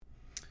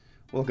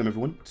Welcome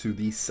everyone to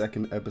the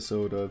second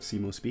episode of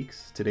Simo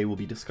Speaks. Today we'll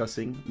be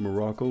discussing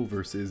Morocco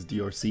versus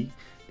DRC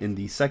in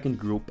the second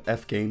Group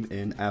F game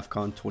in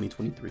AFCON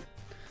 2023.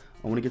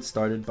 I want to get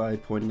started by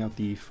pointing out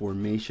the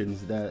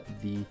formations that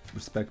the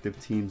respective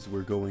teams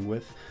were going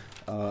with.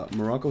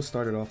 Morocco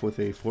started off with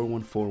a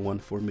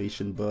 4-1-4-1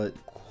 formation, but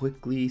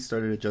quickly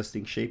started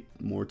adjusting shape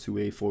more to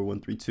a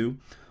 4-1-3-2,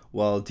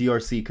 while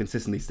DRC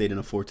consistently stayed in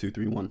a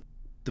 4-2-3-1.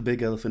 The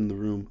big elephant in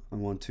the room I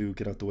want to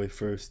get out the way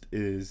first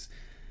is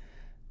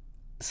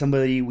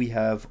somebody we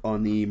have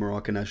on the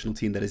Moroccan national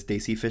team that is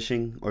Desi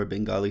fishing or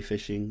Bengali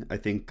fishing. I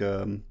think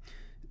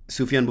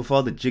Soufiane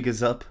Boufal, the jig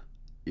is up.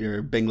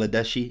 You're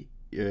Bangladeshi,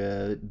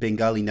 you're a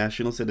Bengali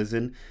national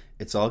citizen.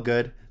 It's all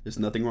good. There's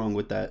nothing wrong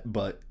with that,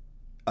 but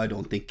I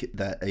don't think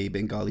that a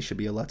Bengali should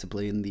be allowed to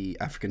play in the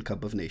African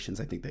Cup of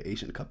Nations. I think the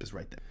Asian Cup is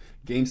right there.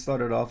 Game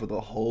started off with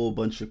a whole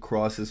bunch of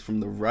crosses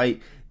from the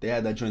right. They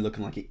had that joint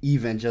looking like an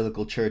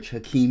evangelical church.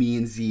 Hakimi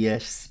and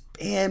Ziyech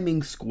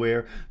spamming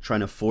square, trying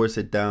to force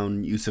it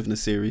down Yusuf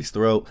Nasiri's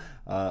throat.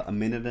 A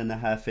minute and a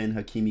half in,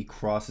 Hakimi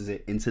crosses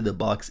it into the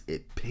box.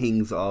 It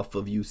pings off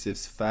of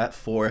Yusuf's fat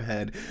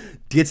forehead.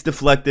 Gets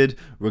deflected.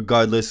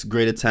 Regardless,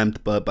 great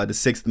attempt. But by the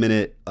 6th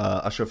minute,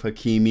 Achraf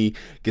Hakimi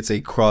gets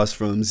a cross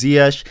from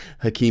Ziyech.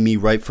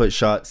 Hakimi right foot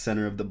shot,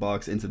 center of the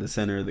box into the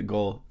center of the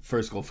goal.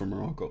 First goal for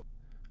Morocco.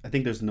 I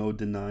think there's no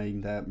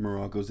denying that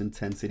Morocco's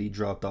intensity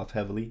dropped off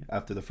heavily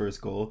after the first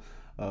goal.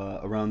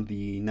 Around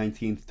the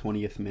 19th,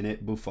 20th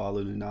minute,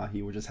 Boufal and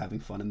Unahi were just having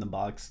fun in the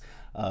box.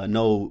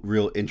 No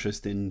real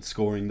interest in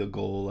scoring the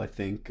goal, I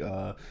think.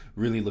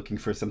 Really looking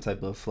for some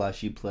type of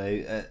flashy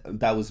play.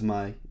 That was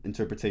my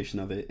interpretation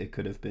of it. It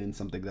could have been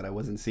something that I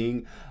wasn't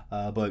seeing,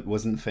 but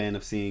wasn't a fan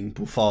of seeing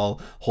Boufal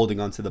holding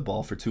onto the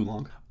ball for too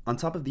long. On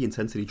top of the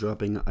intensity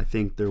dropping, I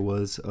think there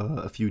was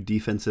a few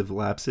defensive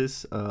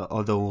lapses,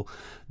 although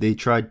they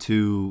tried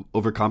to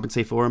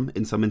overcompensate for them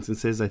in some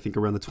instances. I think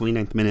around the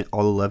 29th minute,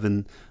 all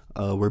 11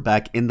 were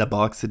back in the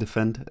box to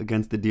defend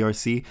against the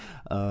DRC.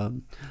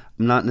 I'm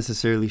not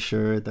necessarily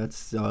sure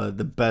that's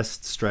the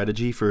best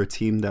strategy for a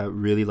team that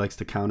really likes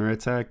to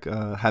counterattack.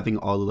 Having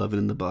all 11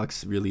 in the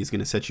box really is going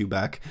to set you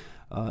back.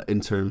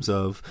 In terms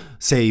of,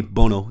 say,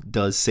 Bono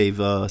does save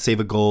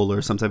a goal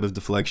or some type of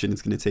deflection,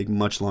 it's going to take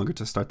much longer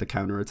to start the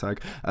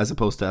counterattack as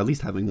opposed to at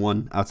least having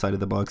one outside of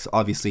the box,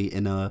 obviously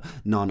in a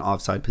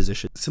non-offside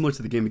position. Similar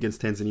to the game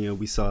against Tanzania,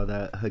 we saw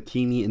that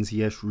Hakimi and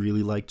Ziyech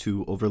really like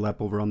to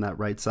overlap over on that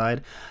right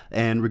side,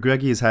 and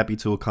Regragui is happy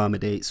to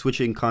accommodate,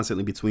 switching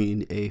constantly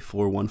between a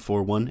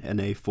 4-1-4-1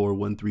 and a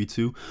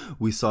 4-1-3-2.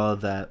 We saw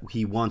that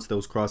he wants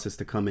those crosses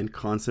to come in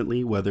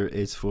constantly, whether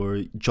it's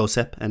for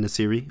Josep and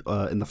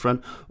Nasiri in the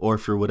front, or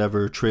for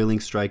whatever trailing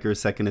striker,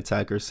 second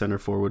attacker, center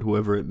forward,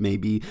 whoever it may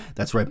be,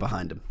 that's right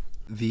behind him.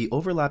 The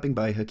overlapping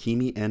by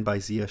Hakimi and by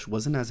Ziyech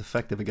wasn't as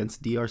effective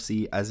against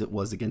DRC as it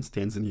was against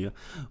Tanzania.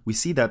 We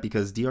see that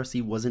because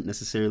DRC wasn't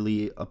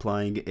necessarily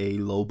applying a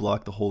low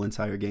block the whole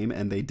entire game,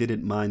 and they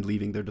didn't mind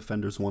leaving their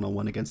defenders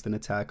one-on-one against an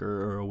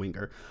attacker or a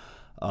winger.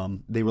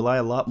 They rely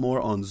a lot more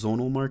on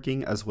zonal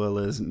marking as well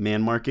as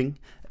man marking,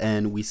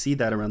 and we see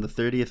that around the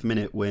 30th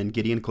minute when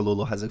Gideon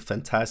Kololo has a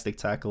fantastic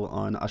tackle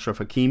on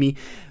Achraf Hakimi,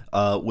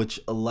 which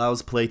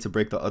allows play to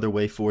break the other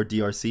way for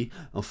DRC.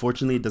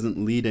 Unfortunately, it doesn't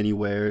lead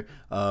anywhere.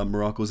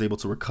 Morocco is able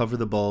to recover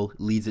the ball,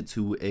 leads it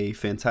to a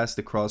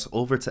fantastic cross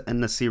over to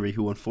En-Nesyri,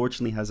 who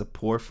unfortunately has a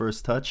poor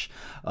first touch,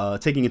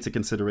 taking into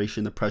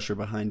consideration the pressure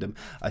behind him.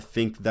 I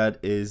think that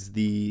is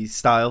the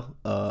style,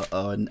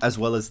 as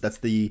well as that's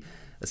the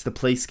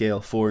play scale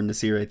for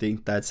Nasir. I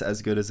think that's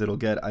as good as it'll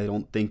get. I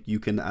don't think you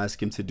can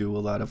ask him to do a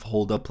lot of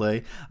hold-up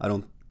play. I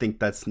don't think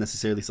that's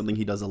necessarily something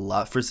he does a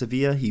lot for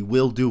Sevilla. He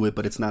will do it,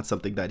 but it's not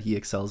something that he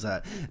excels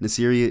at.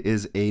 Nasir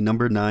is a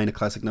number 9, a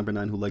classic number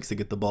 9 who likes to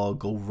get the ball,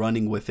 go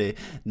running with it,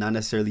 not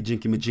necessarily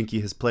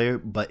jinky-majinky his player,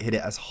 but hit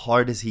it as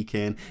hard as he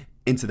can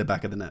into the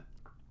back of the net.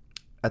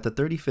 At the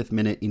 35th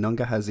minute,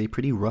 Inonga has a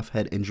pretty rough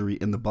head injury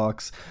in the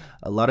box.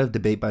 A lot of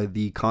debate by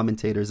the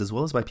commentators as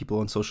well as by people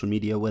on social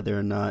media whether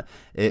or not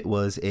it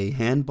was a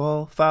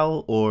handball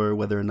foul or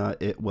whether or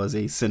not it was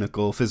a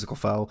cynical physical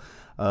foul.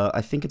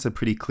 I think it's a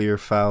pretty clear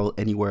foul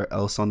anywhere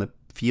else on the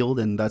field,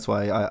 and that's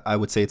why I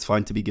would say it's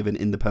fine to be given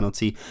in the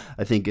penalty.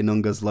 I think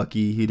Inonga's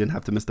lucky he didn't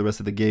have to miss the rest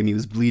of the game. He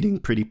was bleeding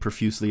pretty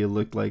profusely. It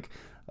looked like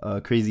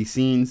crazy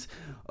scenes,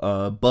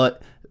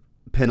 but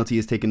penalty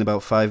is taken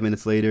about 5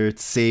 minutes later.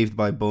 It's saved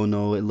by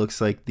Bono. It looks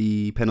like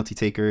the penalty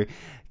taker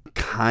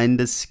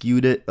kind of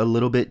skewed it a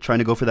little bit, trying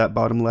to go for that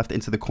bottom left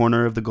into the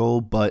corner of the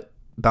goal, but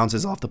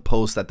bounces off the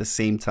post at the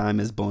same time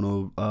as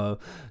Bono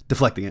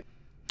deflecting it.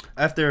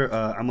 After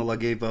Amala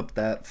gave up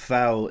that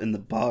foul in the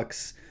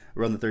box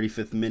around the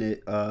 35th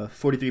minute,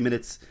 43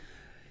 minutes,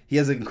 he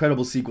has an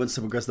incredible sequence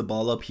to progress the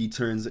ball up. He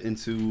turns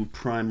into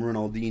prime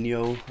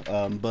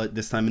Ronaldinho, but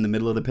this time in the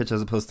middle of the pitch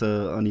as opposed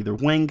to on either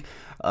wing.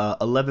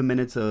 11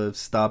 minutes of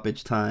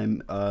stoppage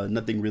time.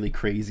 Nothing really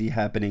crazy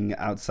happening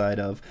outside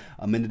of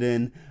a minute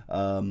in.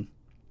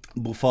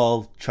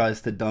 Boufal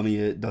tries to dummy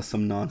it, does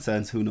some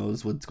nonsense. Who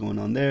knows what's going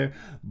on there.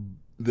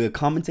 The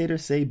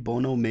commentators say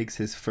Bono makes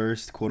his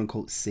first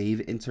quote-unquote save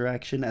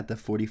interaction at the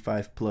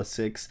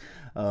 45+6.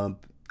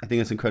 I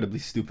think it's incredibly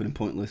stupid and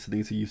pointless. I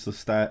think it's a useless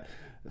stat.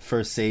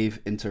 First save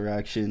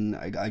interaction,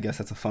 I guess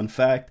that's a fun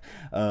fact.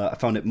 I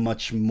found it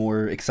much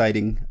more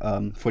exciting.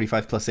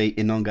 45+8,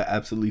 Inonga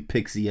absolutely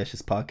picks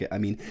Ziyech's pocket. I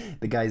mean,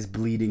 the guy's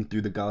bleeding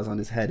through the gauze on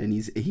his head, and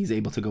he's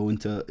able to go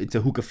into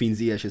Hookafin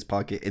Ziyech's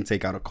pocket and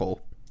take out a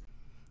goal.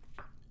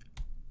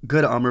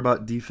 Good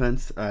Amrabat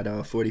defense at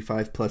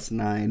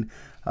 45+9.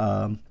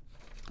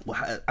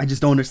 I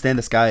just don't understand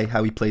this guy,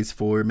 how he plays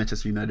for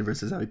Manchester United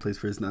versus how he plays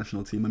for his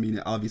national team. I mean,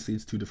 obviously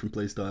it's two different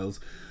play styles.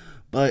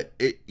 But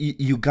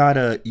you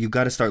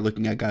gotta start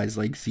looking at guys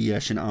like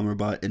Ziyech and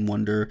Amrabat and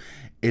wonder,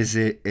 is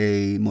it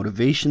a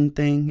motivation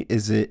thing?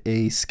 Is it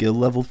a skill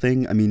level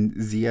thing? I mean,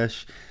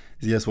 Ziyech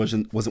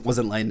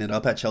wasn't lighting it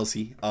up at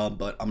Chelsea,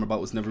 but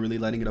Amrabat was never really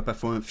lighting it up at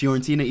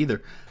Fiorentina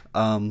either.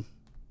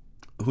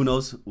 Who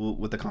knows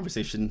what the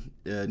conversation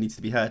needs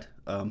to be had?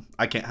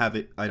 I can't have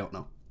it. I don't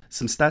know.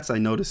 Some stats I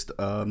noticed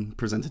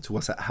presented to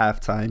us at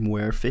halftime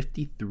were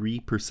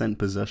 53%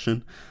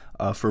 possession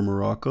for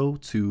Morocco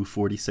to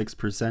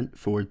 46%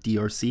 for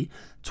DRC,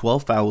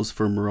 12 fouls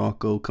for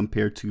Morocco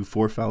compared to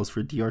 4 fouls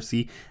for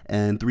DRC,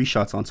 and 3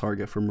 shots on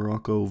target for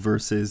Morocco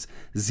versus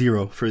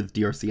 0 for the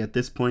DRC. At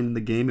this point in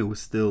the game, it was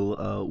still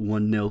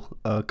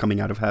 1-0 coming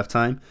out of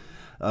halftime.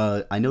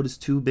 I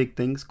noticed 2 big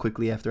things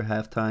quickly after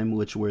halftime,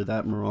 which were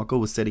that Morocco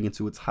was setting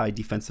into its high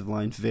defensive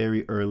line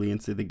very early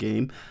into the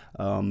game.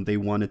 They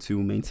wanted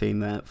to maintain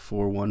that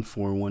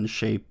 4-1-4-1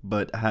 shape,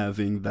 but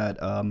having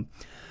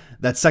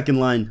that second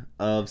line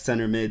of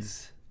center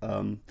mids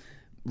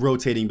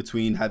rotating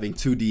between having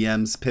 2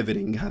 DMs,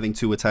 pivoting, having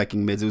 2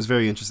 attacking mids. It was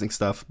very interesting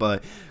stuff,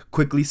 but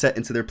quickly set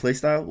into their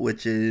playstyle,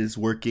 which is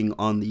working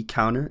on the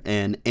counter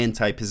and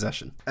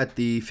anti-possession. At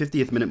the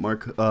 50th minute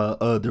mark,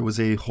 there was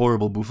a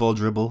horrible Buffal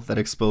dribble that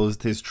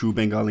exposed his true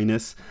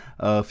Bengaliness.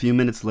 A few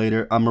minutes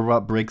later,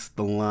 Amrabat breaks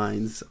the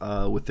lines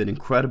with an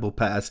incredible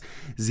pass.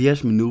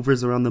 Ziyech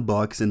maneuvers around the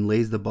box and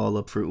lays the ball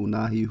up for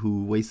Unahi,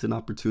 who wastes an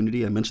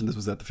opportunity. I mentioned this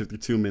was at the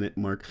 52-minute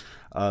mark.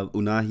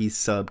 Unahi's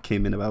sub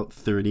came in about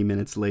 30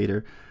 minutes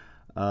later.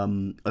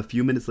 A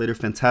few minutes later,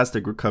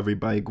 fantastic recovery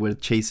by Aguirre,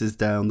 chases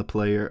down the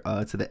player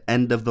to the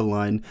end of the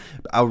line,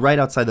 right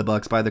outside the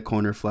box by the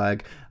corner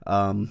flag,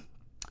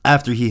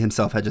 after he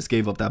himself had just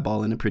gave up that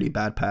ball in a pretty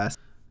bad pass.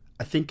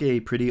 I think a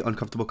pretty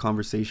uncomfortable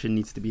conversation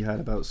needs to be had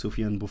about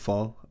Soufiane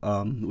Boufal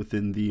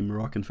within the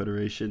Moroccan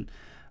Federation.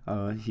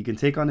 He can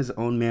take on his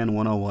own man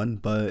one-on-one,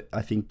 but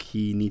I think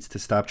he needs to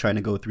stop trying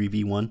to go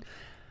 3v1.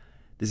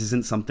 This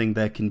isn't something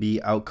that can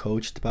be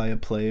outcoached by a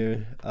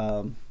player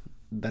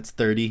that's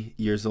 30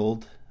 years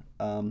old,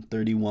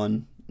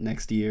 31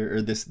 next year,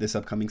 or this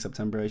upcoming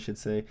September, I should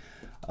say.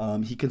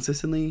 He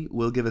consistently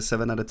will give a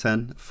 7 out of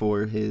 10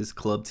 for his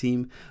club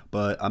team,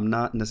 but I'm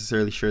not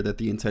necessarily sure that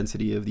the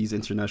intensity of these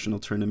international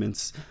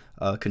tournaments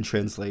can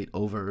translate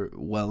over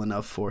well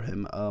enough for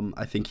him.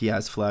 I think he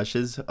has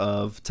flashes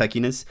of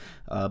techiness,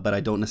 but I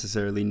don't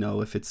necessarily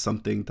know if it's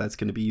something that's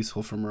going to be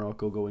useful for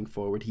Morocco going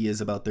forward. He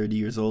is about 30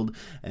 years old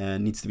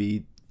and needs to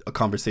be a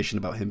conversation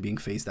about him being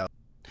phased out.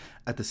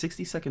 At the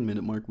 62nd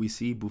minute mark, we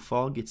see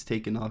Boufal gets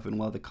taken off, and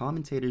while the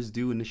commentators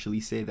do initially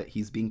say that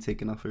he's being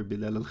taken off for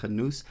Bilal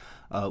Al-Khannous,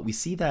 we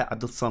see that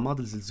Abdel Samad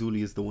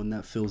Al-Zilzouli is the one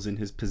that fills in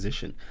his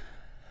position.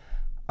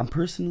 I'm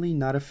personally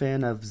not a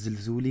fan of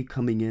Zilzouli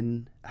coming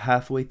in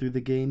halfway through the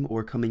game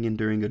or coming in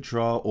during a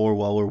draw or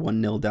while we're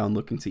 1-0 down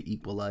looking to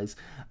equalize.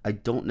 I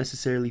don't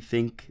necessarily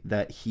think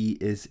that he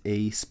is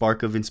a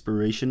spark of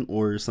inspiration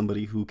or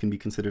somebody who can be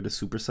considered a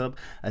super sub.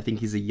 I think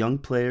he's a young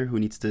player who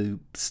needs to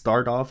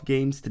start off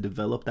games to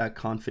develop that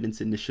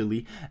confidence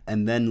initially,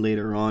 and then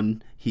later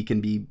on he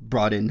can be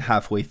brought in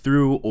halfway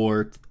through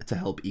or to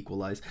help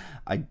equalize.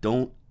 I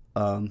don't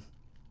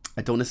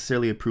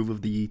necessarily approve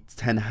of the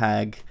Ten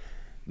Hag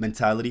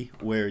mentality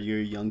where your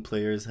young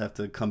players have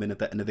to come in at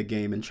the end of the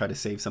game and try to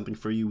save something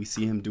for you. We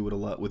see him do it a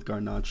lot with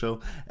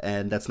Garnacho,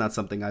 and that's not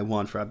something I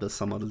want for Abdel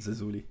Samad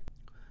Al-Zilzouli.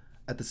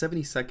 At the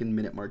 72nd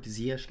minute mark,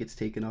 Ziyech gets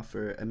taken off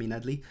for Amin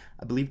Adli.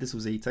 I believe this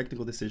was a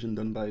technical decision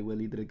done by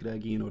Walid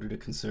Regragui in order to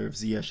conserve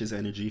Ziyech's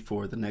energy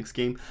for the next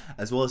game,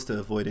 as well as to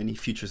avoid any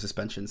future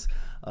suspensions.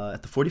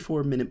 At the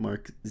 44-minute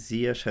mark,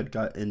 Ziyech had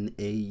gotten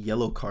a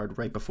yellow card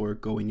right before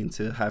going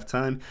into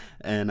halftime,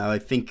 and I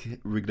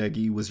think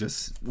Regragui was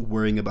just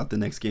worrying about the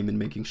next game and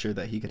making sure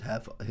that he could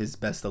have his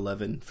best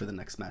 11 for the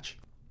next match.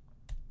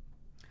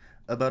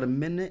 About a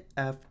minute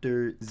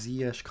after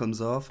Ziyech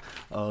comes off,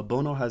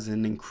 Bono has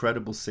an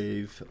incredible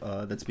save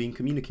that's being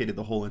communicated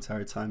the whole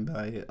entire time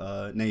by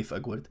Naif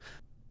Aguirre.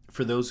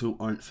 For those who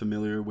aren't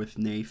familiar with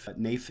Naif,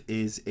 Naif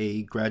is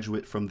a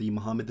graduate from the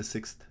Mohammed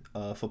VI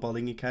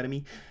Footballing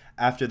Academy.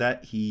 After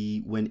that,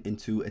 he went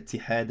into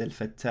Ittihad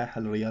al-Fattah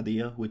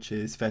al-Riyadiyya, which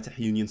is Fatah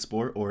Union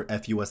Sport, or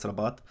FUS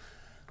Rabat.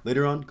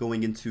 Later on,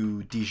 going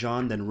into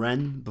Dijon, then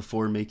Rennes,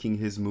 before making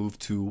his move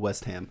to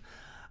West Ham.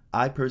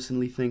 I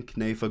personally think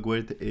Naif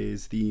Aguirre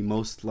is the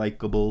most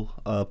likable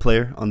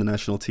player on the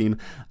national team.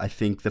 I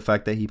think the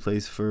fact that he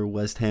plays for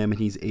West Ham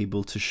and he's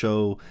able to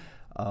show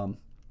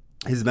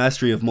his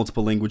mastery of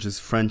multiple languages,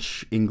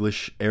 French,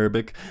 English,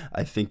 Arabic.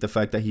 I think the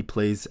fact that he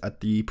plays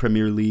at the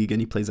Premier League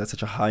and he plays at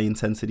such a high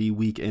intensity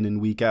week in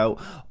and week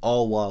out,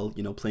 all while,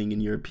 playing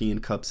in European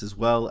cups as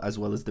well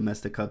as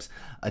domestic cups.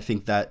 I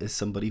think that is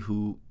somebody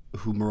who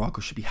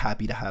Morocco should be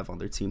happy to have on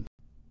their team.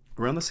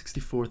 Around the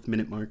 64th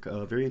minute mark,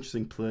 a very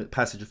interesting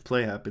passage of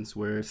play happens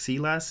where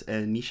Silas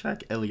and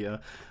Mishak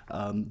Elia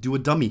do a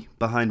dummy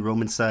behind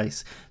Roman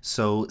Saiz.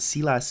 So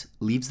Silas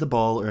leaves the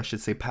ball, or I should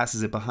say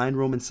passes it behind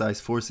Roman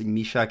Saiz, forcing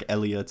Mishak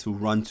Elia to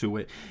run to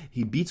it.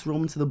 He beats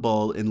Roman to the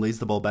ball and lays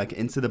the ball back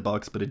into the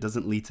box, but it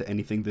doesn't lead to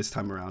anything this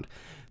time around.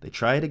 They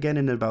try it again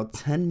in about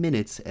 10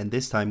 minutes, and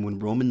this time when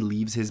Roman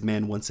leaves his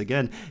man once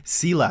again,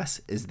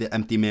 Silas is the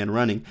empty man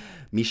running.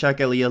 Mishak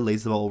Elia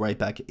lays the ball right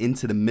back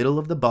into the middle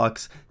of the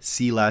box.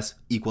 Silas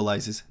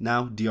equalizes.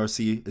 Now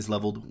DRC is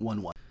leveled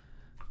 1-1.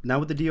 Now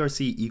with the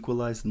DRC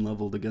equalized and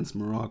leveled against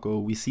Morocco,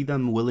 we see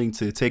them willing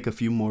to take a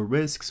few more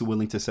risks,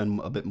 willing to send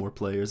a bit more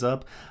players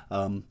up.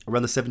 Around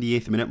the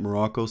 78th minute,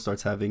 Morocco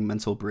starts having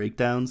mental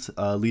breakdowns,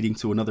 leading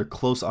to another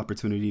close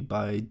opportunity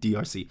by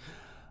DRC.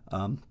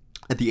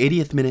 At the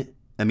 80th minute,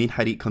 Amin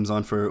Harit comes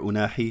on for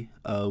Unahi.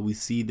 We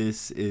see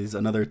this is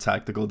another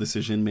tactical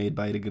decision made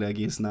by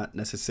Regragui. It's not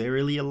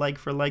necessarily a like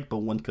for like, but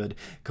one could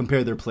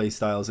compare their play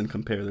styles and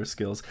compare their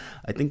skills.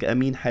 I think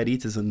Amin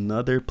Harit is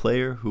another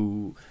player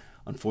who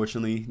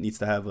unfortunately needs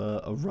to have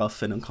a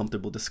rough and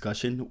uncomfortable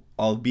discussion,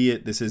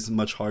 albeit this is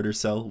much harder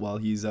sell while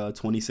he's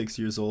 26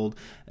 years old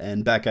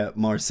and back at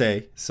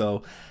Marseille.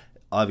 So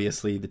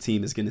obviously the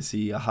team is going to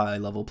see a high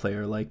level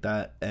player like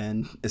that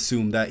and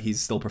assume that he's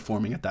still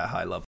performing at that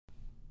high level.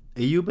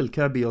 Ayoub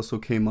El-Kabi also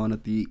came on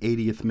at the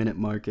 80th minute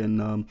mark,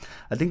 and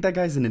I think that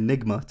guy's an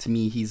enigma to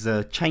me. He's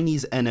a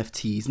Chinese NFT.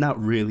 He's not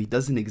really,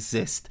 doesn't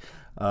exist.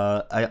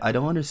 I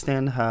don't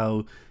understand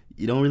how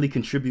you don't really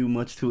contribute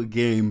much to a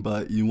game,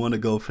 but you want to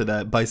go for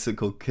that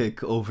bicycle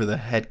kick over the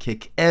head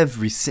kick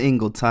every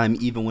single time,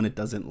 even when it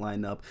doesn't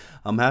line up.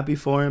 I'm happy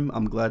for him.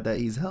 I'm glad that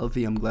he's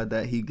healthy. I'm glad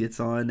that he gets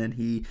on and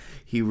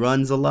he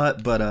runs a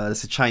lot, but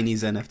it's a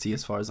Chinese NFT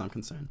as far as I'm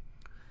concerned.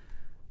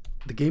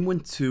 The game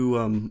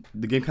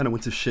kind of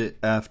went to shit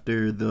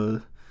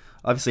after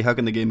obviously how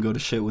can the game go to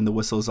shit when the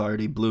whistle's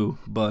already blew,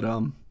 but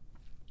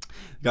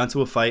got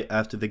into a fight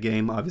after the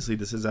game. Obviously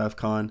this is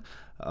AFCON,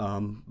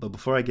 but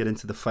before I get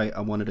into the fight,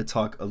 I wanted to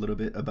talk a little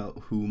bit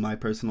about who my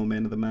personal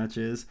man of the match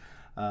is.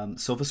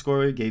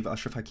 SofaScore gave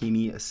Ashraf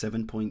Hakimi a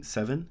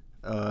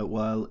 7.7,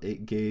 while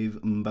it gave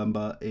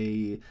Mbemba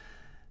a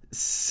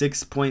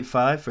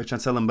 6.5 for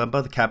Chancel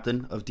Mbemba, the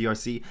captain of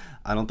DRC.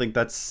 I don't think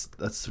that's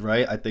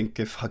right. I think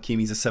if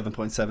Hakimi's a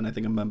 7.7, I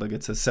think Mbemba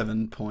gets a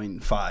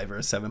 7.5 or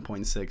a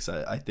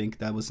 7.6. I think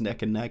that was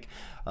neck and neck.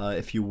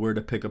 If you were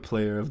to pick a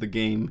player of the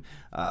game,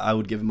 I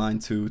would give mine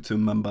to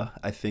Mbemba.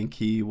 I think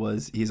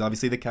he's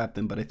obviously the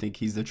captain, but I think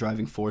he's the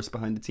driving force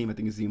behind the team. I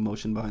think he's the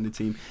emotion behind the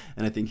team,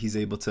 and I think he's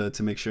able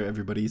to make sure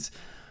everybody's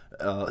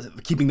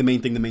keeping the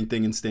main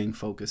thing and staying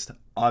focused.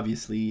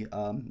 Obviously,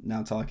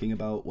 now talking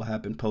about what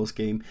happened post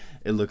game,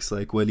 it looks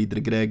like Walid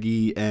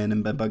Regragui and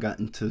Mbemba got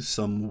into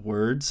some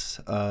words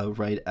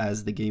right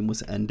as the game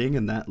was ending,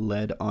 and that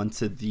led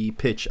onto the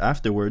pitch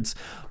afterwards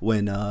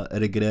when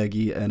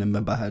Regragui and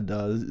Mbemba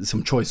had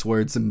some choice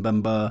words.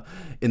 Mbemba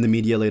in the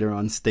media later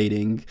on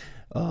stating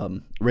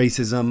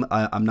racism.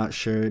 I'm not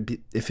sure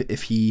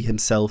if he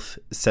himself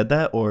said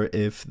that or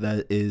if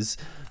that is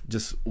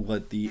just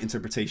what the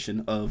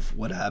interpretation of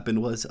what happened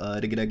was.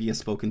 Regragui has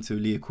spoken to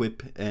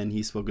L'Equipe and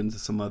he's spoken to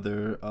some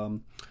other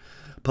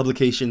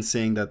publications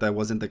saying that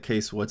wasn't the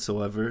case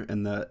whatsoever,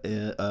 and that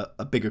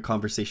a bigger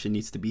conversation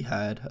needs to be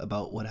had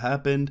about what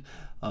happened.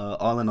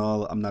 All in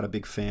all, I'm not a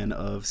big fan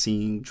of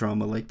seeing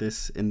drama like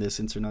this in this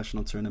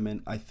international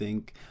tournament. I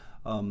think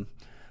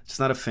just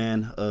not a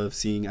fan of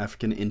seeing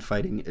African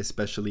infighting,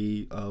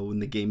 especially when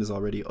the game is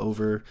already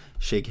over.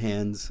 Shake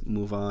hands,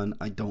 move on.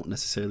 I don't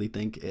necessarily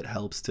think it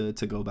helps to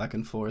go back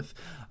and forth,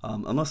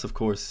 unless of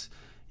course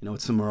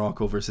it's a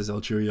Morocco versus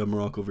Algeria,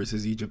 Morocco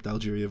versus Egypt,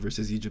 Algeria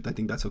versus Egypt. I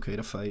think that's okay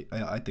to fight.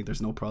 I think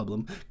there's no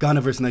problem. Ghana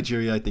versus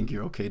Nigeria, I think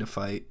you're okay to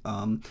fight.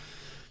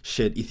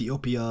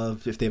 Ethiopia,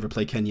 if they ever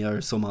play Kenya or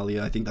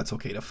Somalia, I think that's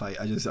okay to fight.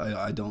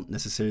 I don't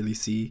necessarily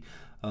see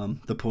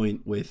the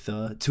point with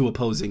two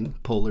opposing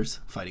polars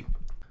fighting.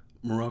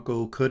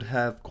 Morocco could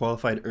have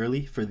qualified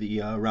early for the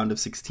round of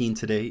 16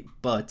 today,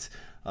 but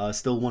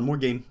still one more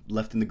game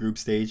left in the group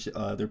stage.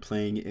 They're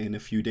playing in a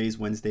few days,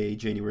 Wednesday,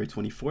 January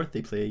 24th.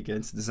 They play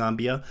against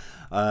Zambia.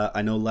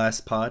 I know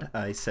last pod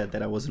I said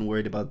that I wasn't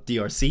worried about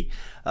DRC.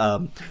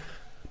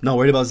 Not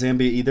worried about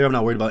Zambia either. I'm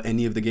not worried about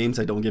any of the games.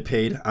 I don't get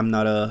paid. I'm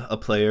not a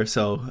player,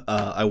 so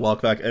I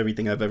walk back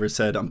everything I've ever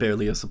said. I'm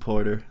barely a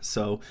supporter.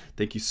 So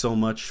thank you so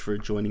much for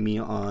joining me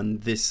on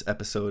this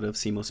episode of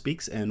Simo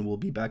Speaks, and we'll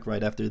be back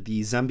right after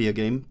the Zambia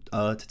game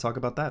to talk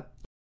about that.